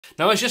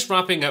Now, I was just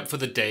wrapping up for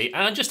the day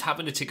and just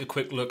happened to take a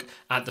quick look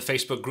at the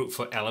Facebook group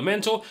for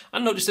Elementor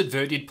and noticed that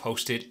Verdi had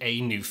posted a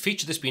new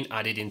feature that's been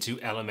added into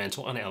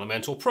Elementor and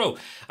Elementor Pro.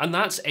 And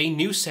that's a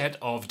new set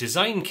of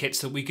design kits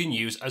that we can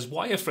use as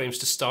wireframes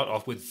to start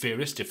off with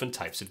various different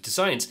types of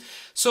designs.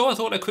 So I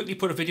thought I'd quickly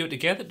put a video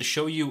together to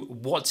show you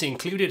what's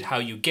included, how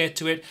you get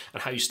to it,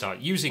 and how you start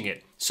using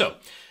it. So,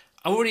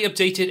 I've already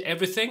updated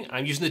everything.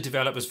 I'm using the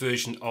developer's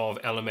version of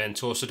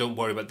Elementor, so don't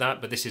worry about that,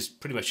 but this is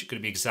pretty much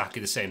going to be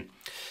exactly the same.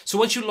 So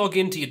once you log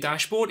into your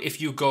dashboard, if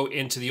you go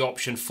into the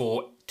option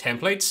for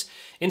templates,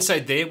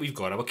 inside there we've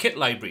got our kit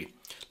library.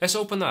 Let's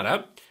open that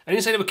up. And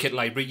inside our kit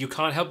library, you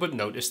can't help but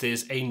notice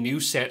there's a new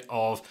set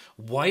of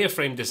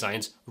wireframe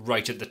designs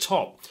right at the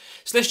top.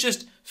 So let's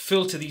just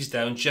filter these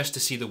down just to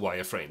see the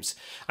wireframes.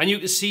 And you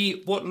can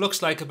see what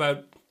looks like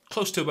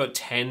close to about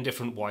 10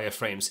 different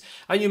wireframes.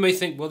 And you may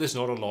think, well, there's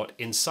not a lot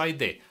inside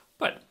there,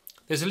 but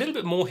there's a little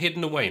bit more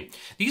hidden away.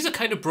 These are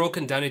kind of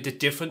broken down into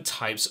different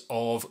types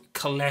of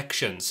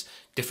collections,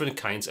 different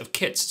kinds of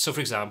kits. So for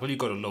example, you've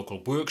got a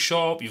local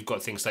workshop, you've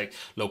got things like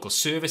local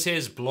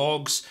services,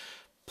 blogs,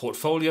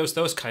 portfolios,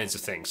 those kinds of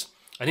things.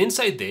 And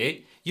inside there,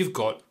 you've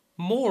got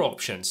more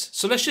options.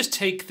 So let's just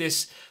take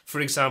this,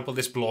 for example,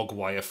 this blog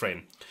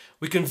wireframe.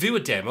 We can view a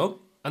demo,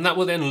 and that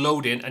will then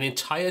load in an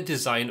entire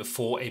design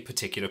for a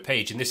particular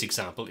page. In this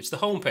example, it's the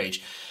home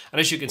page. And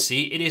as you can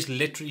see, it is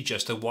literally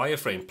just a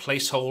wireframe.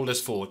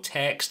 Placeholders for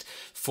text,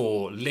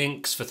 for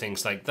links, for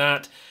things like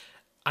that.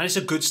 And it's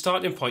a good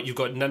starting point. You've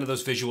got none of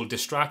those visual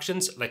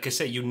distractions. Like I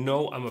say, you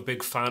know I'm a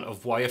big fan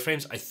of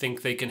wireframes. I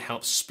think they can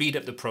help speed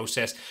up the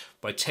process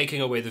by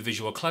taking away the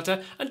visual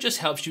clutter and just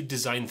helps you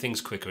design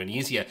things quicker and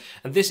easier.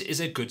 And this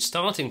is a good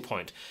starting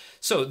point.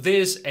 So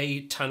there's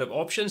a ton of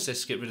options.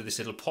 Let's get rid of this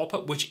little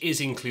pop-up, which is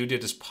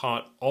included as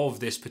part of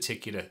this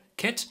particular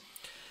kit.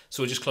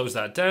 So we'll just close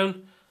that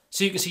down.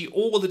 So you can see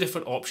all the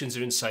different options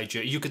are inside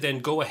here. You could then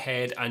go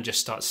ahead and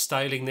just start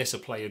styling this,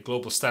 apply your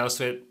global styles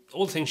to it,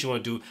 all the things you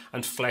want to do,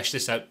 and flesh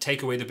this out,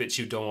 take away the bits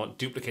you don't want,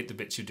 duplicate the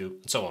bits you do,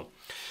 and so on.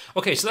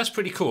 Okay, so that's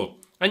pretty cool.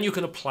 And you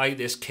can apply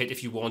this kit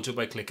if you want to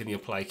by clicking the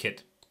Apply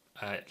Kit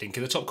link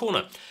in the top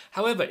corner.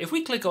 However, if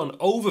we click on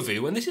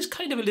Overview, and this is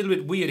kind of a little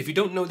bit weird, if you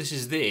don't know this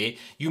is there,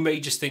 you may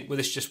just think, well,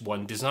 it's just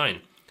one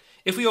design.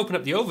 If we open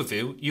up the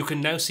overview, you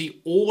can now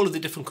see all of the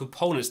different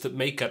components that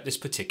make up this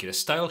particular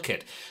style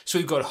kit. So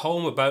we've got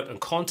home, about, and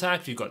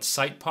contact. We've got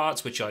site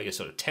parts, which are your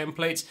sort of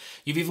templates.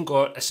 You've even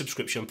got a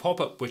subscription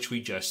pop-up, which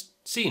we just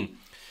seen.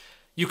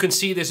 You can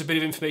see there's a bit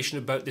of information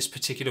about this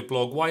particular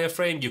blog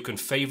wireframe. You can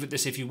favorite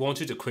this if you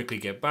wanted to quickly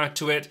get back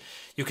to it.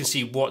 You can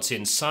see what's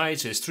inside.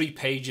 So there's 3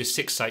 pages,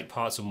 6 site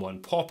parts, and 1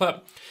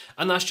 pop-up.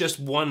 And that's just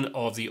one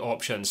of the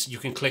options. You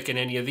can click in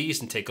any of these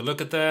and take a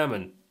look at them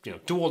and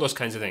do all those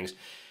kinds of things.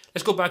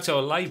 Let's go back to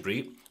our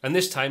library, and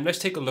this time let's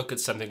take a look at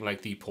something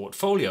like the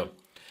portfolio.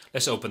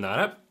 Let's open that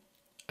up.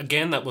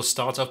 Again, that will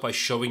start off by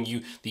showing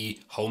you the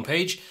home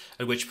page,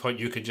 at which point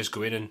you can just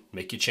go in and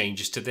make your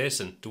changes to this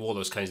and do all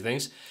those kinds of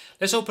things.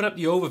 Let's open up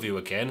the overview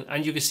again,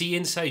 and you can see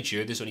inside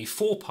here there's only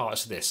 4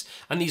 parts of this,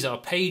 and these are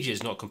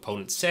pages, not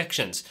component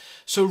sections.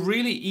 So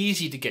really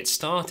easy to get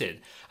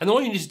started. And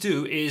all you need to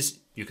do is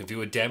you can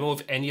view a demo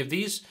of any of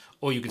these,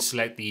 or you can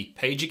select the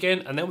page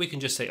again, and then we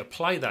can just say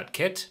apply that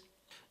kit.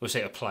 We'll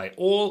say apply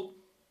all.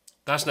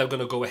 That's now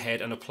going to go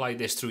ahead and apply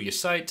this through your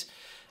site.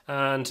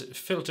 And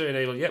filter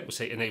enable, we'll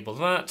say enable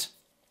that.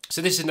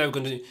 So this is now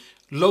going to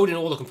load in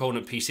all the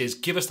component pieces,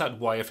 give us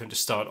that wireframe to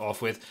start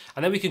off with,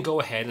 and then we can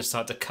go ahead and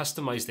start to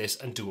customize this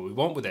and do what we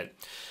want with it.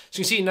 So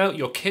you can see now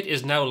your kit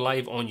is now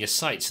live on your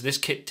site. So this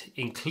kit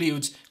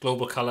includes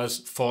global colors,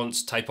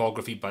 fonts,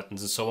 typography,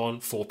 buttons, and so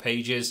on, 4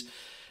 pages.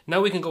 Now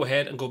we can go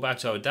ahead and go back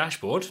to our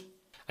dashboard.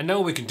 And now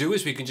what we can do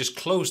is we can just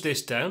close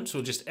this down. So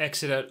we'll just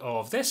exit out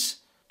of this.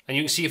 And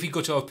you can see if we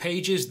go to our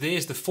pages,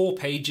 there's the 4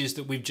 pages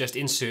that we've just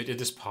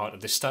inserted as part of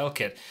this style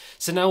kit.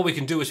 So now what we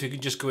can do is we can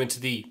just go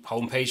into the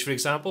home page, for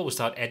example. We'll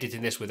start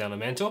editing this with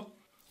Elementor.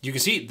 You can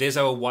see there's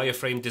our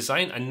wireframe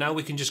design, and now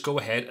we can just go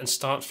ahead and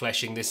start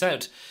fleshing this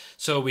out.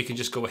 So we can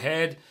just go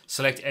ahead,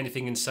 select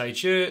anything inside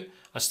here,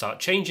 and start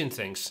changing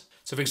things.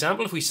 So for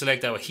example, if we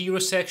select our hero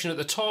section at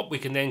the top, we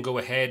can then go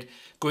ahead,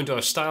 go into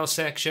our style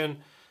section,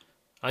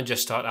 and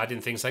just start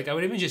adding things like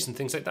our images and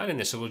things like that in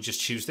there. So we'll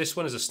just choose this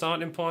one as a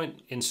starting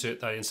point, insert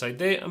that inside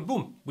there, and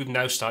boom, we've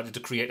now started to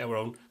create our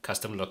own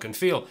custom look and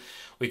feel.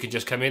 We can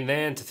just come in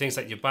there into things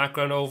like your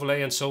background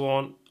overlay and so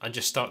on, and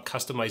just start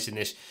customizing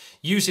this,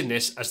 using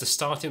this as the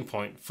starting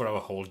point for our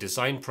whole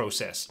design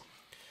process.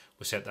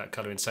 We'll set that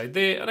color inside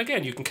there, and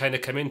again, you can kind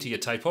of come into your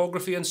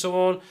typography and so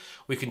on.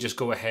 We can just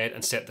go ahead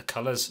and set the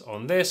colors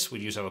on this.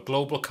 We'll use our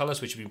global colors,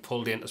 which have been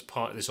pulled in as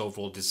part of this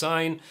overall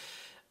design.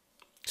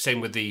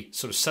 Same with the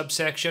sort of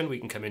subsection, we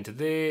can come into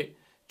there,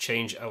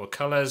 change our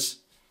colors.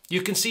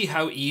 You can see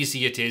how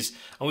easy it is,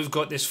 and we've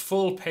got this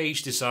full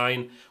page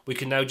design. We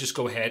can now just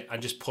go ahead and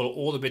just pull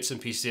all the bits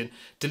and pieces in,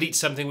 delete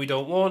something we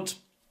don't want,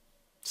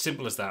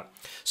 Simple as that.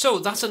 So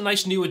that's a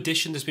nice new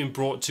addition that's been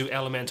brought to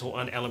Elementor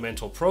and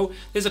Elementor Pro.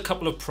 There's a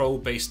couple of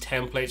Pro-based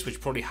templates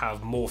which probably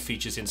have more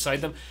features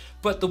inside them,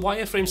 but the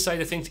wireframe side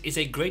of things is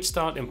a great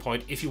starting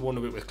point if you want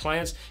to work with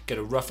clients, get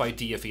a rough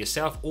idea for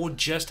yourself, or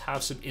just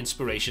have some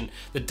inspiration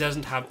that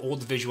doesn't have all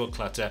the visual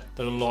clutter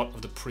that a lot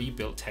of the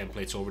pre-built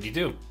templates already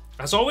do.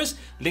 As always,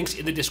 links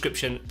in the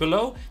description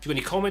below. If you have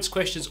any comments,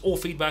 questions, or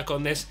feedback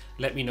on this,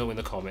 let me know in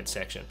the comments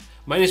section.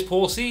 My name is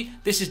Paul C.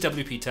 This is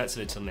WPTuts,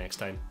 and until next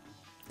time,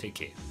 take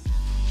care.